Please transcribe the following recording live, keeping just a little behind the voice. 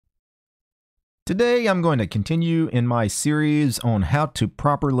Today I'm going to continue in my series on how to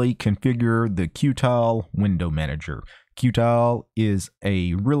properly configure the Qtile window manager. Qtile is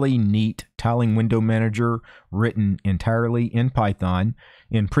a really neat tiling window manager written entirely in Python.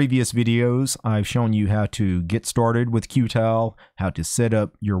 In previous videos, I've shown you how to get started with Qtile, how to set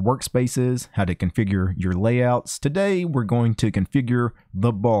up your workspaces, how to configure your layouts. Today, we're going to configure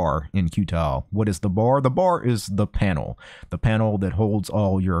the bar in Qtile. What is the bar? The bar is the panel that holds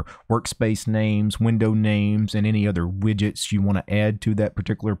all your workspace names, window names, and any other widgets you want to add to that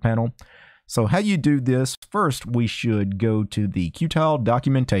particular panel. So how you do this, first we should go to the Qtile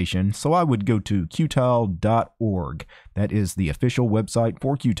Documentation. So I would go to qtile.org. That is the official website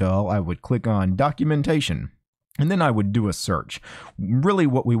for Qtile. I would click on Documentation, and then I would do a search. Really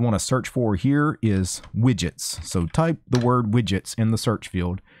what we want to search for here is widgets. So type the word widgets in the search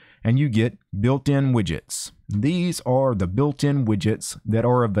field, and you get built-in widgets. These are the built-in widgets that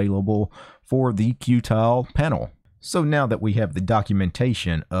are available for the Qtile panel. So now that we have the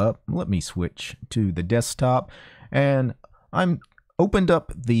documentation up, let me switch to the desktop, and I'm opened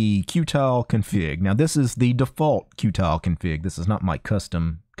up the Qtile config. Now this is the default Qtile config. This is not my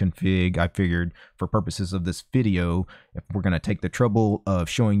custom config. I figured for purposes of this video, if we're going to take the trouble of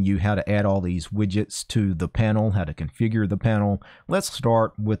showing you how to add all these widgets to the panel, how to configure the panel, let's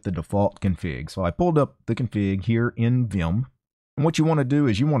start with the default config. So I pulled up the config here in Vim, and what you want to do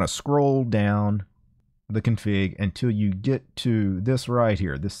is you want to scroll down the config until you get to this right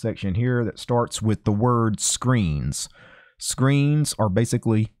here, this section here that starts with the word screens. Screens are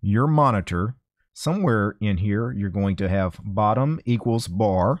basically your monitor. Somewhere in here you're going to have bottom equals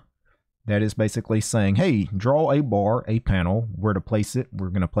bar. That is basically saying, hey, draw a bar, a panel, where to place it. We're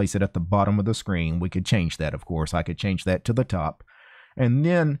going to place it at the bottom of the screen. We could change that, of course. I could change that to the top. And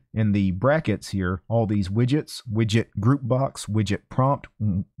then in the brackets here, all these widgets, widget group box, widget prompt,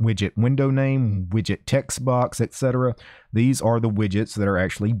 widget window name, widget text box, etc. These are the widgets that are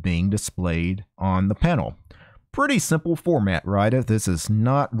actually being displayed on the panel. Pretty simple format, right? This is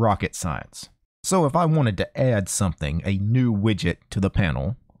not rocket science. So if I wanted to add something, a new widget to the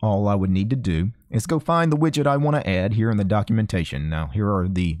panel, all I would need to do is go find the widget I want to add here in the documentation. Now here are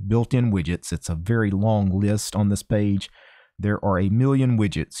the built-in widgets. It's a very long list on this page. There are a million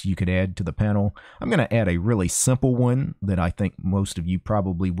widgets you could add to the panel. I'm going to add a really simple one that I think most of you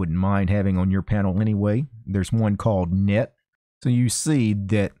probably wouldn't mind having on your panel anyway. There's one called net. So you see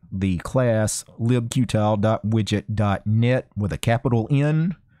that the class libqtile.widget.net with a capital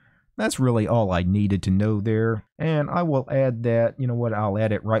N. That's really all I needed to know there. And I will add that, you know what, I'll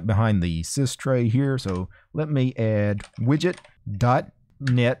add it right behind the sys tray here. So let me add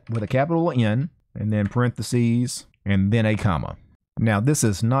widget.net with a capital N and then parentheses and then a comma. Now this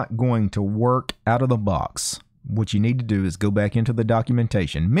is not going to work out of the box. What you need to do is go back into the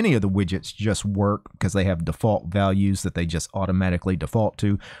documentation. Many of the widgets just work because they have default values that they just automatically default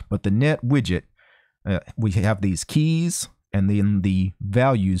to. But the net widget, we have these keys and then the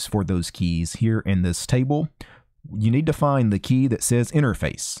values for those keys here in this table. You need to find the key that says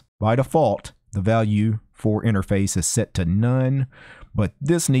interface. By default, the value for interface is set to none, but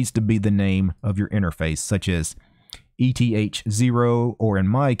this needs to be the name of your interface, such as ETH0, or in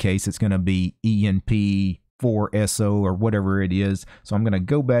my case, it's going to be ENP4SO or whatever it is. So I'm going to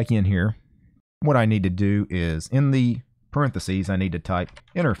go back in here. What I need to do is in the parentheses, I need to type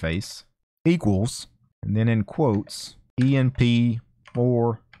interface equals, and then in quotes,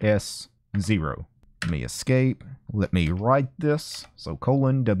 ENP4S0. Let me escape. Let me write this. So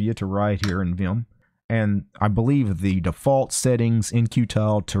colon W to write here in Vim. And I believe the default settings in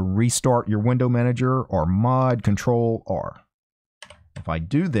Qtile to restart your window manager are mod control R. If I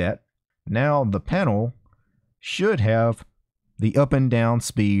do that, now the panel should have the up and down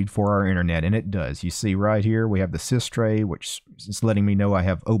speed for our internet, and it does. You see right here we have the sys tray, which is letting me know I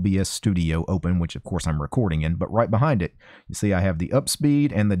have OBS Studio open, which of course I'm recording in, but right behind it you see I have the up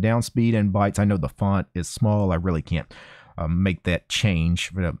speed and the down speed in bytes. I know the font is small. I really can't make that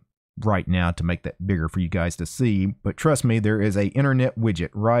change right now to make that bigger for you guys to see, but trust me, there is a internet widget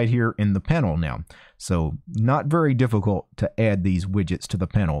right here in the panel now. So not very difficult to add these widgets to the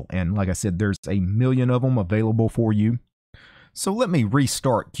panel, and like I said, there's a million of them available for you. So let me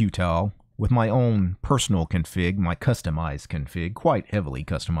restart Qtile with my own personal config, my customized config, quite heavily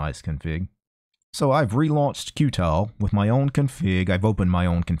customized config. So I've relaunched Qtile with my own config. I've opened my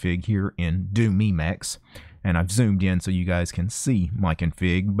own config here in Do Emacs, and I've zoomed in so you guys can see my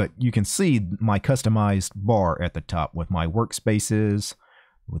config, but you can see my customized bar at the top with my workspaces,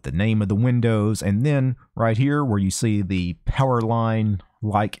 with the name of the windows, and then right here where you see the power line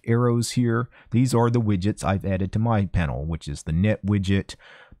like arrows here, these are the widgets I've added to my panel, which is the net widget,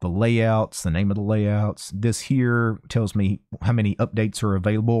 the layouts, the name of the layouts. This here tells me how many updates are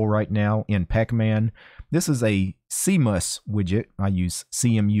available right now in Pac-Man. This is a CMUS widget. I use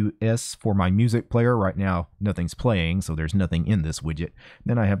CMUS for my music player. Right now, nothing's playing, so there's nothing in this widget.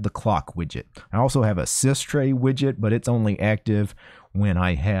 Then I have the clock widget. I also have a sys-tray widget, but it's only active when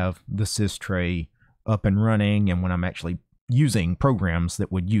I have the sys-tray up and running and when I'm actually using programs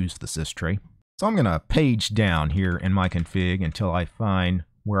that would use the sys-tray. So I'm going to page down here in my config until I find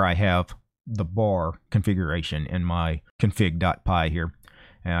where I have the bar configuration in my config.py here.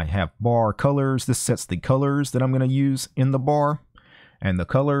 And I have bar colors. This sets the colors that I'm going to use in the bar. And the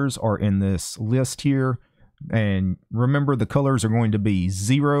colors are in this list here. And remember, the colors are going to be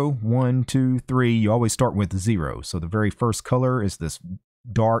 0, 1, 2, 3. You always start with 0. So the very first color is this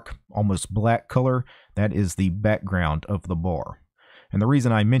dark, almost black color. That is the background of the bar. And the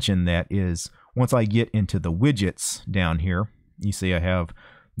reason I mention that is once I get into the widgets down here, you see I have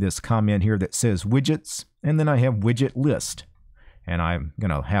this comment here that says widgets, and then I have widget list. And I'm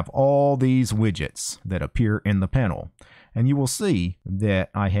going to have all these widgets that appear in the panel. And you will see that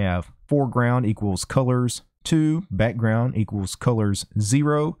I have foreground equals colors 2, background equals colors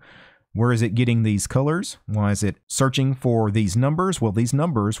 0. Where is it getting these colors? Why is it searching for these numbers? Well, these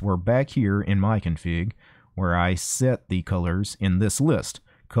numbers were back here in my config where I set the colors in this list.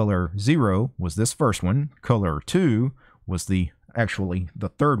 Color 0 was this first one. Color 2 was actually the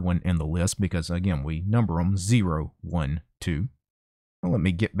third one in the list because, again, we number them 0, 1, 2. Well, let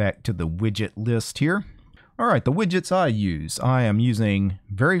me get back to the widget list here. All right, the widgets I use. I am using,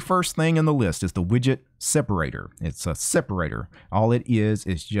 very first thing in the list is the widget separator. It's a separator. All it is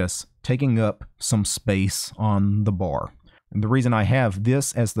just taking up some space on the bar. And the reason I have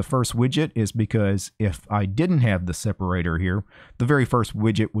this as the first widget is because if I didn't have the separator here, the very first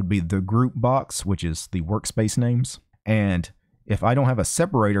widget would be the group box, which is the workspace names. And if I don't have a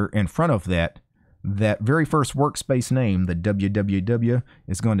separator in front of that very first workspace name, the www,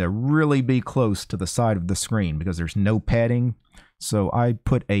 is going to really be close to the side of the screen because there's no padding. So I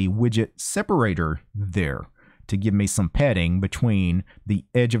put a widget separator there to give me some padding between the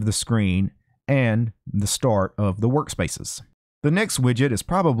edge of the screen and the start of the workspaces. The next widget is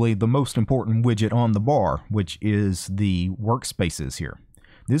probably the most important widget on the bar, which is the workspaces here.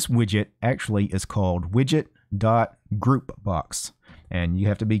 This widget actually is called widget.groupbox. And you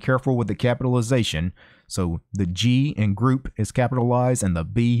have to be careful with the capitalization. So the G in group is capitalized and the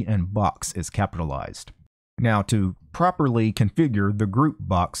B in box is capitalized. Now, to properly configure the group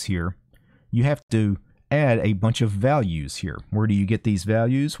box here, you have to add a bunch of values here. Where do you get these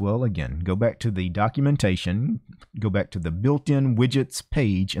values? Well, again, go back to the documentation, go back to the built-in widgets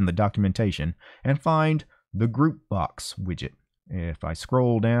page in the documentation, and find the group box widget. If I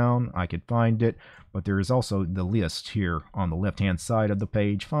scroll down, I could find it, but there is also the list here on the left-hand side of the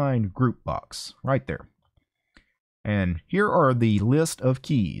page. Find group box right there. And here are the list of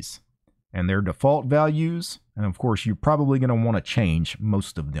keys and their default values. And of course, you're probably going to want to change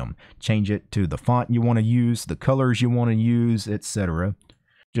most of them. Change it to the font you want to use, the colors you want to use, etc.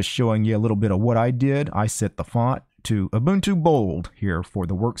 Just showing you a little bit of what I did. I set the font to Ubuntu Bold here for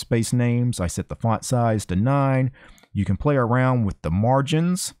the workspace names. I set the font size to 9. You can play around with the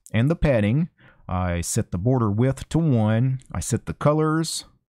margins and the padding. I set the border width to 1. I set the colors.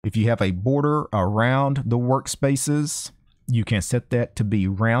 If you have a border around the workspaces, you can set that to be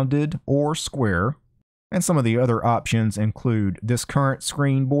rounded or square. And some of the other options include this current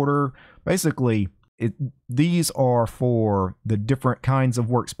screen border. Basically, these are for the different kinds of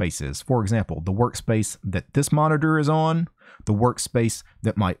workspaces. For example, the workspace that this monitor is on, the workspace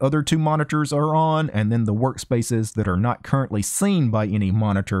that my other two monitors are on, and then the workspaces that are not currently seen by any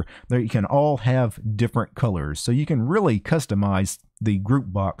monitor. They can all have different colors, so you can really customize the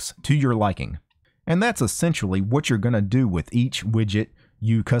group box to your liking. And that's essentially what you're going to do with each widget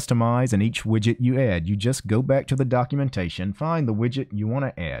you customize and each widget you add. You just go back to the documentation, find the widget you want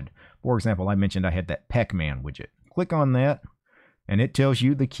to add. For example, I mentioned I had that Pac-Man widget. Click on that, and it tells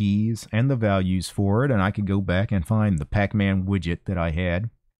you the keys and the values for it, and I could go back and find the Pac-Man widget that I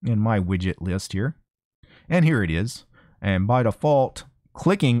had in my widget list here. And here it is. And by default,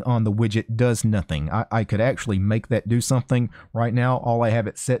 clicking on the widget does nothing. I could actually make that do something. Right now, all I have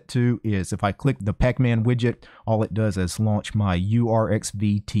it set to is if I click the Pac-Man widget, all it does is launch my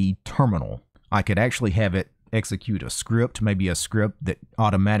URXVT terminal. I could actually have it execute a script, maybe a script that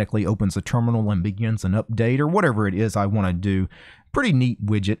automatically opens a terminal and begins an update, or whatever it is I want to do. Pretty neat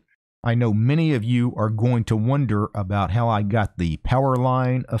widget. I know many of you are going to wonder about how I got the power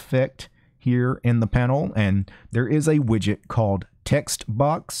line effect here in the panel, and there is a widget called text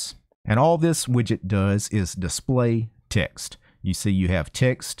box, and all this widget does is display text. You see you have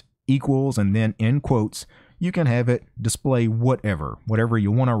text equals, and then in quotes, you can have it display whatever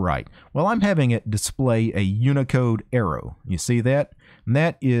you want to write. Well, I'm having it display a Unicode arrow. You see that? And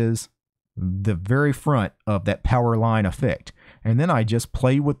that is the very front of that power line effect. And then I just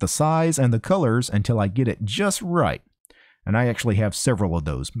play with the size and the colors until I get it just right. And I actually have several of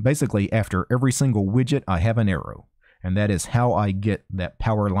those. Basically, after every single widget, I have an arrow. And that is how I get that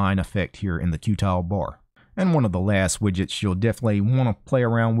power line effect here in the Qtile bar. And one of the last widgets you'll definitely want to play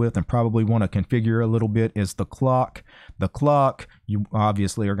around with and probably want to configure a little bit is the clock. The clock, you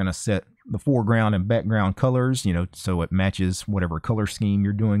obviously are going to set the foreground and background colors, so it matches whatever color scheme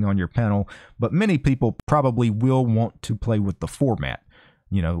you're doing on your panel. But many people probably will want to play with the format.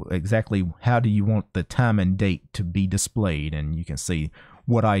 Exactly how do you want the time and date to be displayed? And you can see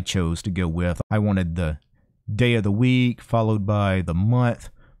what I chose to go with. I wanted the day of the week, followed by the month,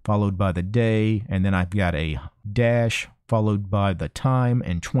 followed by the day, and then I've got a dash followed by the time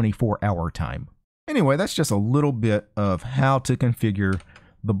and 24-hour time. Anyway, that's just a little bit of how to configure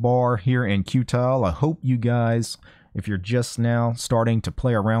the bar here in Qtile. I hope you guys, if you're just now starting to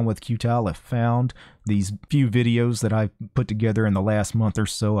play around with Qtile, have found these few videos that I've put together in the last month or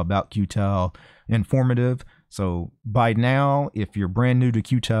so about Qtile informative. So by now, if you're brand new to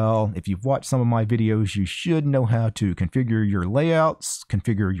Qtile, if you've watched some of my videos, you should know how to configure your layouts,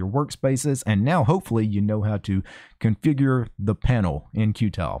 configure your workspaces, and now hopefully you know how to configure the panel in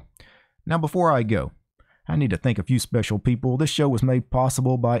Qtile. Now before I go, I need to thank a few special people. This show was made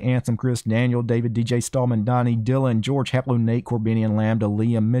possible by Ansem, Chris, Daniel, David, DJ Stallman, Donnie, Dylan, George, Haplo, Nate, Corbinian, Lambda,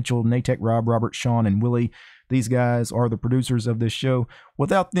 Liam, Mitchell, Natek, Rob, Robert, Sean, and Willie. These guys are the producers of this show.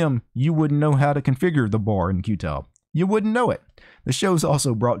 Without them, you wouldn't know how to configure the bar in Qtile. You wouldn't know it. The show's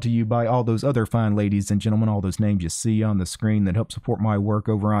also brought to you by all those other fine ladies and gentlemen, all those names you see on the screen that help support my work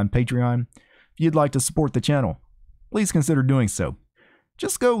over on Patreon. If you'd like to support the channel, please consider doing so.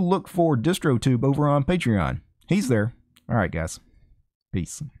 Just go look for DistroTube over on Patreon. He's there. All right, guys.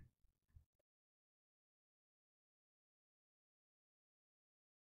 Peace.